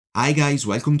Hi guys,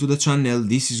 welcome to the channel.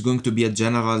 This is going to be a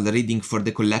general reading for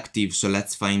the collective, so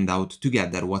let's find out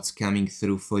together what's coming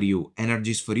through for you.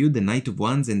 Energies for you, the Knight of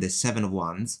Wands and the Seven of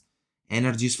Wands.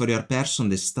 Energies for your person,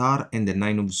 the Star and the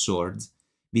Nine of Swords.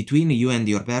 Between you and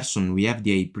your person, we have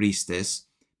the High Priestess.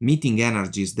 Meeting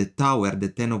energies, the Tower, the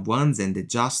Ten of Wands and the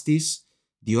Justice.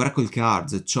 The Oracle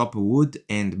cards, Chop Wood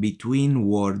and Between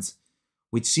Words,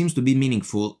 which seems to be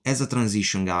meaningful as a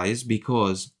transition, guys,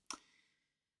 because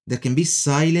there can be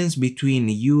silence between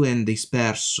you and this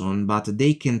person, but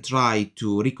they can try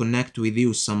to reconnect with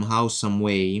you somehow, some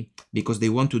way, because they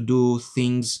want to do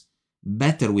things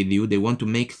better with you, they want to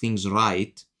make things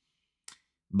right,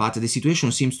 but the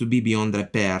situation seems to be beyond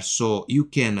repair, so you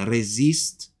can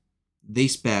resist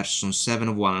this person, Seven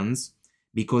of Wands,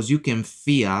 because you can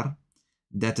fear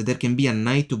that there can be a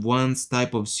Knight of Wands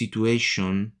type of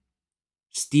situation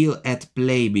still at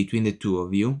play between the two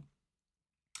of you.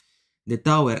 The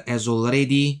Tower has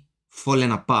already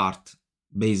fallen apart,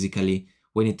 basically,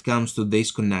 when it comes to this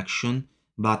connection,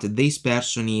 but this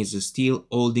person is still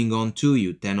holding on to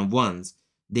you, Ten of Wands.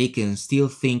 They can still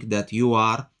think that you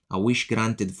are a wish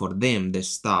granted for them, the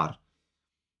Star.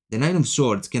 The Nine of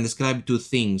Swords can describe two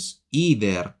things,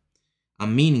 either a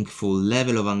meaningful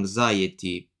level of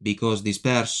anxiety because this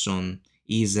person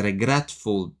is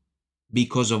regretful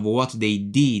because of what they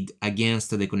did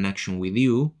against the connection with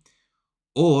you,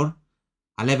 or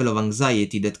a level of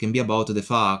anxiety that can be about the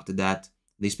fact that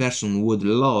this person would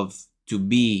love to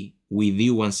be with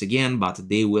you once again, but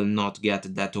they will not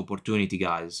get that opportunity,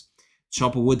 guys.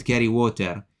 Chop wood, carry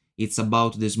water. It's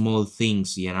about the small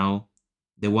things, you know,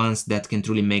 the ones that can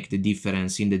truly make the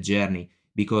difference in the journey.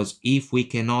 Because if we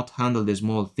cannot handle the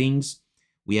small things,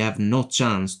 we have no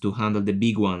chance to handle the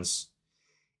big ones.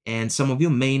 And some of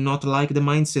you may not like the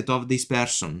mindset of this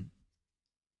person.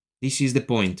 This is the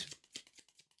point.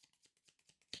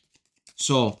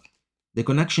 So, the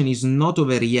connection is not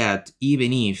over yet,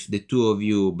 even if the two of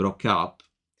you broke up,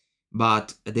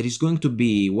 but there is going to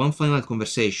be one final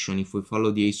conversation if we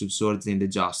follow the Ace of Swords and the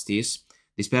Justice.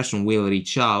 This person will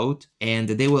reach out and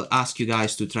they will ask you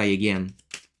guys to try again.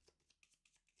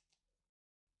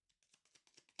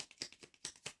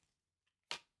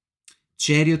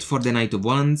 Chariot for the Knight of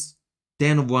Wands,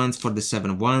 Ten of Wands for the Seven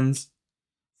of Wands,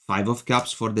 Five of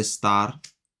Cups for the Star,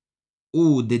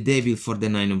 ooh, the Devil for the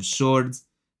Nine of Swords,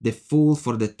 the Fool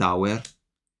for the Tower,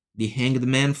 the Hanged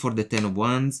Man for the Ten of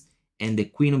Wands, and the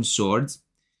Queen of Swords.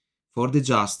 For the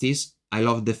Justice, I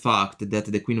love the fact that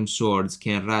the Queen of Swords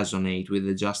can resonate with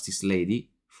the Justice Lady,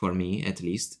 for me at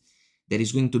least. There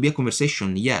is going to be a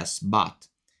conversation, yes, but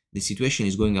the situation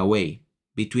is going away,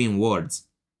 between words.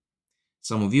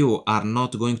 Some of you are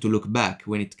not going to look back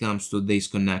when it comes to this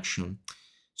connection.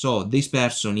 So this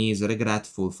person is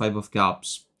regretful, Five of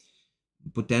Cups,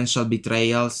 potential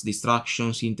betrayals,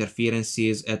 distractions,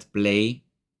 interferences at play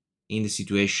in the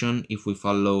situation if we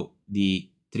follow the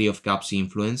Three of Cups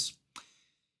influence.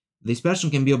 This person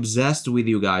can be obsessed with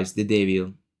you guys, the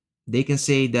Devil. They can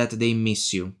say that they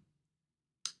miss you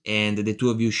and the two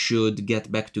of you should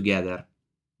get back together.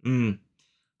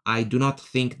 I do not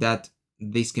think that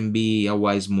this can be a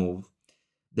wise move.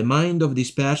 The mind of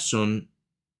this person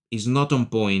is not on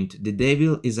point. The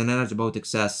Devil is an energy about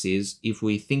excesses. If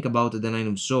we think about the Nine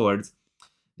of Swords,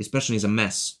 this person is a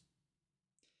mess.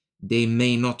 They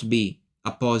may not be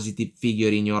a positive figure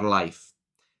in your life.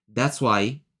 That's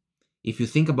why, if you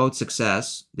think about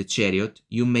success, the Chariot,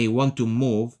 you may want to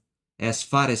move as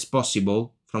far as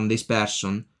possible from this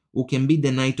person who can be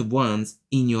the Knight of Wands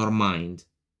in your mind.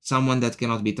 Someone that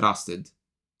cannot be trusted.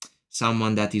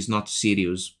 Someone that is not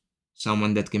serious.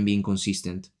 Someone that can be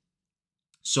inconsistent.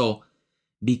 So,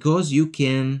 because you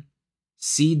can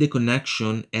see the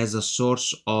connection as a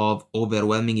source of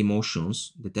overwhelming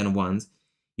emotions, the Ten of Wands,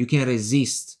 you can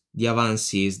resist the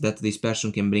advances that this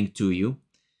person can bring to you.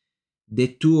 The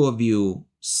two of you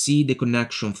see the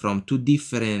connection from two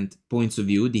different points of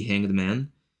view, the Hanged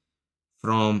Man.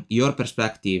 From your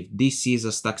perspective, this is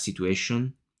a stuck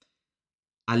situation.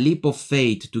 A leap of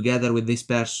faith together with this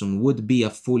person would be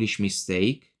a foolish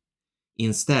mistake.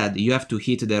 Instead, you have to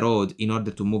hit the road in order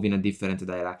to move in a different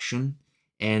direction.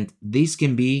 And this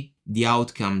can be the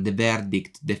outcome, the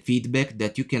verdict, the feedback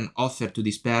that you can offer to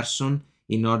this person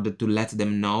in order to let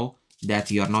them know that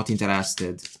you are not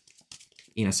interested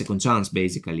in a second chance,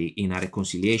 basically, in a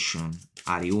reconciliation,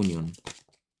 a reunion.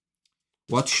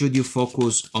 What should you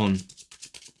focus on?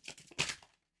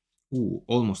 Ooh,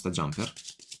 almost a jumper.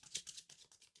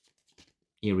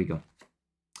 Here we go.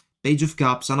 Page of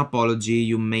Cups, an apology,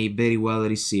 you may very well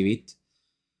receive it.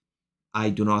 I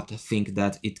do not think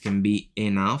that it can be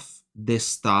enough. The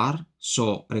Star,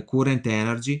 so recurrent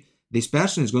energy. This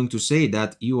person is going to say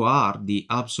that you are the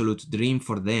absolute dream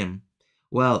for them.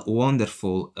 Well,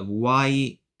 wonderful.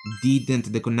 Why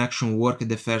didn't the connection work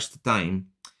the first time?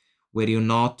 Were you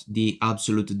not the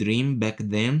absolute dream back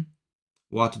then?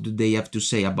 What do they have to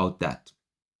say about that?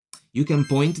 You can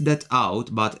point that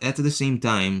out, but at the same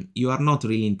time, you are not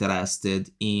really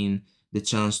interested in the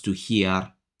chance to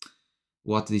hear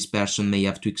what this person may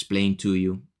have to explain to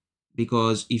you.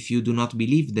 Because if you do not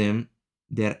believe them,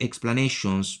 their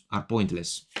explanations are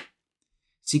pointless.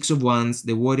 6 of Wands,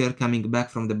 the warrior coming back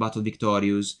from the battle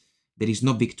victorious. There is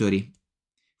no victory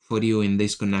for you in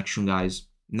this connection, guys.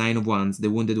 9 of Wands, the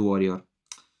wounded warrior.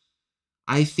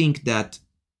 I think that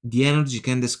the energy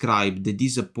can describe the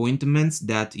disappointments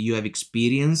that you have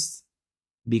experienced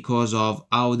because of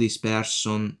how this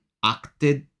person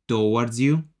acted towards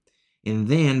you. And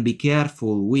then be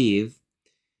careful with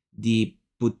the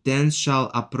potential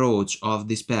approach of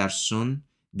this person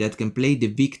that can play the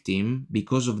victim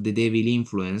because of the devil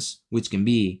influence, which can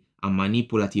be a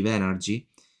manipulative energy.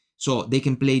 So they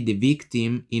can play the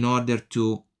victim in order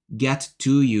to get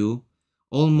to you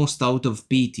almost out of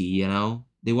pity, you know?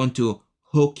 They want to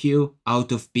hook you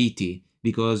out of pity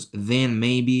because then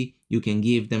maybe you can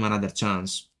give them another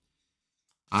chance.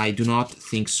 I do not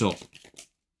think so.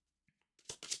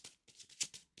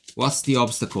 What's the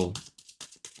obstacle?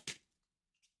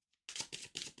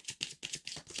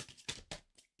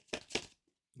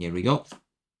 Here we go.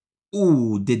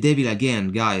 Ooh, the devil again,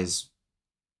 guys.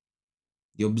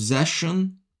 The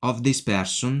obsession of this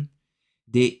person,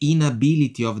 the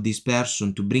inability of this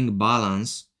person to bring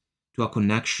balance to a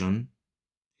connection.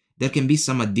 There can be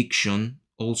some addiction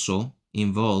also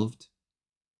involved.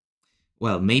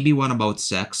 Well, maybe one about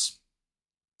sex.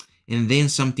 And then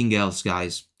something else,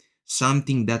 guys.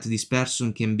 Something that this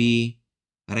person can be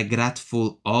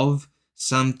regretful of.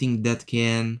 Something that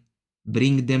can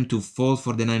bring them to fall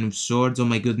for the 9 of Swords. Oh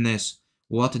my goodness,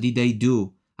 what did I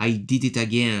do? I did it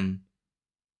again.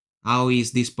 How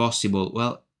is this possible?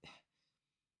 Well,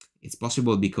 it's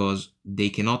possible because they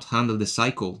cannot handle the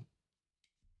cycle.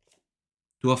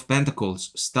 2 of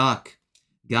Pentacles, stuck.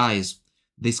 Guys,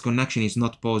 this connection is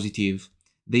not positive.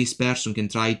 This person can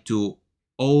try to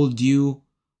hold you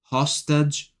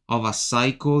hostage of a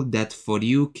cycle that for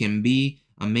you can be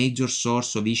a major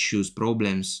source of issues,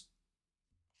 problems.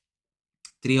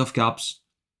 3 of Cups.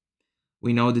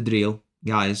 We know the drill,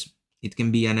 guys. It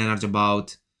can be an energy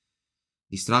about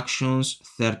distractions,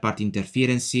 third-party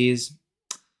interferences,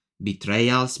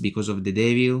 betrayals because of the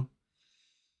devil.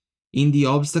 In the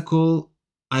obstacle,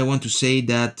 I want to say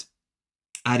that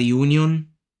a reunion,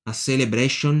 a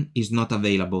celebration is not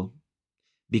available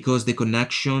because the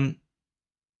connection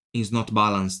is not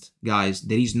balanced, guys.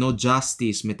 There is no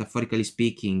justice, metaphorically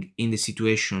speaking, in the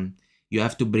situation. You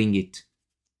have to bring it.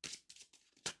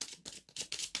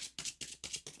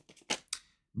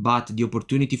 But the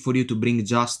opportunity for you to bring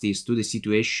justice to the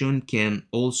situation can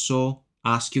also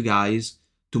ask you guys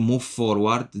to move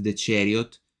forward the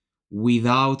chariot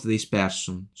without this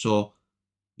person. So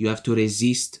you have to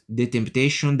resist the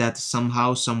temptation that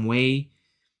somehow, some way,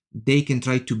 they can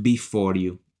try to be for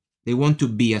you. They want to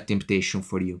be a temptation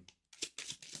for you.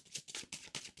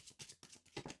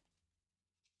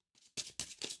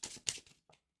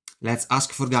 Let's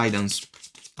ask for guidance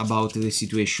about the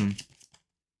situation.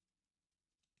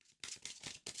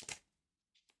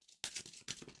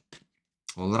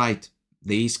 Alright,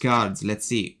 these cards, let's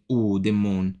see. Ooh, the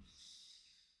moon.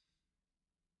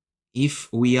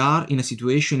 If we are in a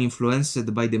situation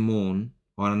influenced by the moon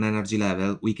or an energy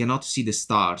level, we cannot see the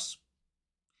stars.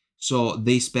 So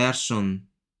this person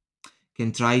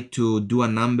can try to do a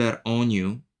number on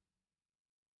you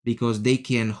because they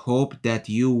can hope that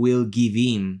you will give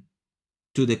in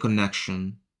to the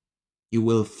connection. You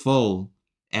will fall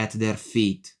at their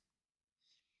feet.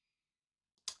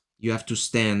 You have to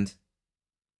stand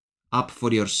up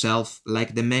for yourself,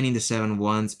 like the man in the 7 of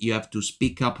Wands. You have to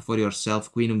speak up for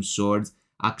yourself, Queen of Swords,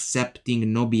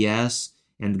 accepting no BS.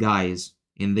 And guys,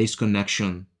 in this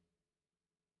connection,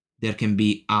 there can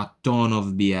be a ton of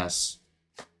BS.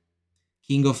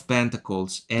 King of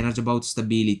Pentacles, energy about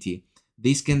stability.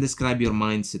 This can describe your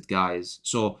mindset, guys.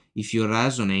 So if you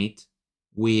resonate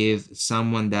with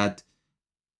someone that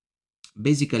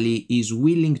basically is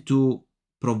willing to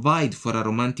provide for a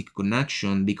romantic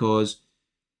connection because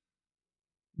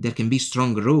there can be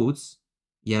strong roots,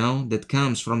 you know, that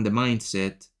comes from the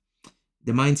mindset.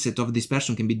 The mindset of this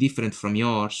person can be different from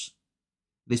yours.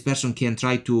 This person can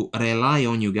try to rely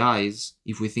on you guys.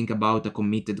 If we think about a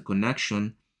committed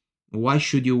connection, why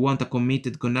should you want a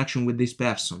committed connection with this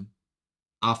person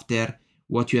after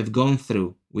what you have gone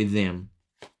through with them?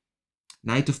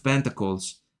 Knight of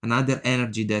Pentacles, another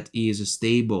energy that is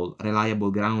stable,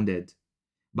 reliable, grounded.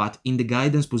 But in the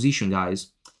guidance position,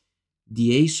 guys,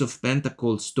 the Ace of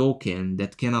Pentacles token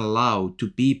that can allow to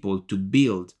people to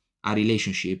build a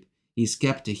relationship is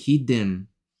kept hidden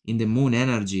in the moon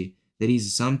energy. There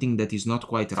is something that is not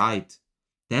quite right.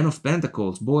 Ten of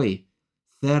Pentacles, boy,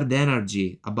 third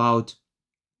energy about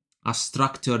a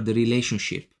structured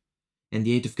relationship, and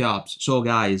the Eight of Cups. So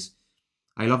guys,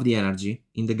 I love the energy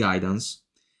in the guidance,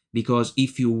 because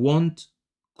if you want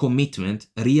commitment,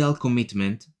 real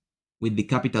commitment with the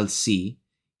capital C,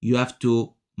 you have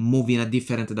to move in a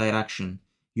different direction.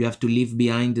 You have to leave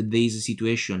behind this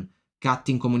situation,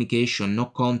 cutting communication, no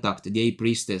contact, the High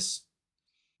Priestess.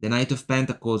 The Knight of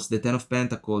Pentacles, the Ten of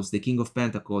Pentacles, the King of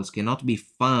Pentacles cannot be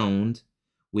found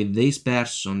with this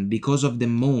person because of the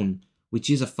Moon, which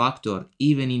is a factor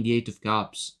even in the Eight of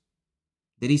Cups.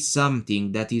 There is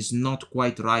something that is not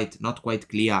quite right, not quite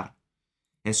clear.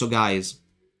 And so guys,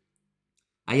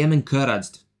 I am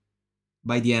encouraged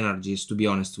by the energies, to be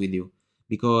honest with you,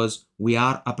 because we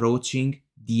are approaching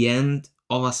the end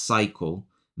of a cycle.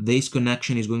 This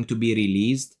connection is going to be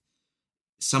released.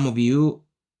 Some of you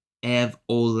have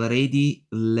already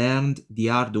learned the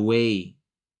hard way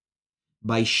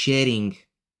by sharing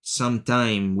some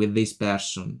time with this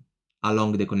person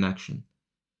along the connection.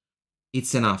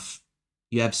 It's enough.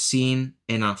 You have seen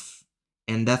enough.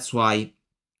 And that's why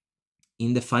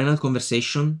in the final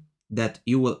conversation that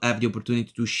you will have the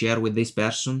opportunity to share with this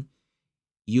person,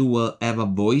 you will have a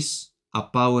voice, a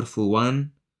powerful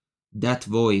one. That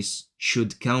voice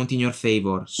should count in your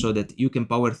favor so that you can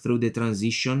power through the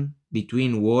transition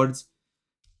between words,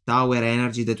 Tower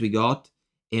energy that we got,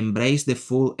 embrace the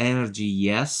full energy,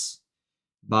 yes,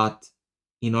 but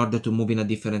in order to move in a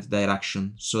different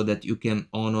direction so that you can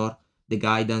honor the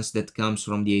guidance that comes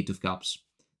from the Eight of Cups.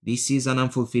 This is an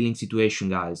unfulfilling situation,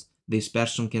 guys. This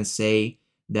person can say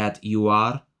that you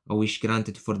are a wish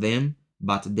granted for them,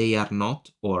 but they are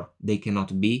not, or they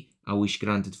cannot be a wish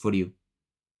granted for you.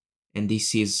 And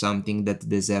this is something that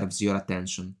deserves your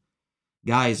attention.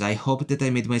 Guys, I hope that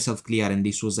I made myself clear and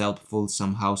this was helpful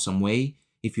somehow, some way.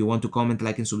 If you want to comment,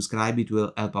 like and subscribe, it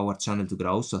will help our channel to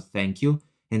grow, so thank you.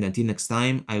 And until next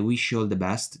time, I wish you all the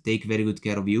best, take very good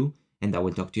care of you, and I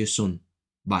will talk to you soon.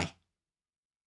 Bye.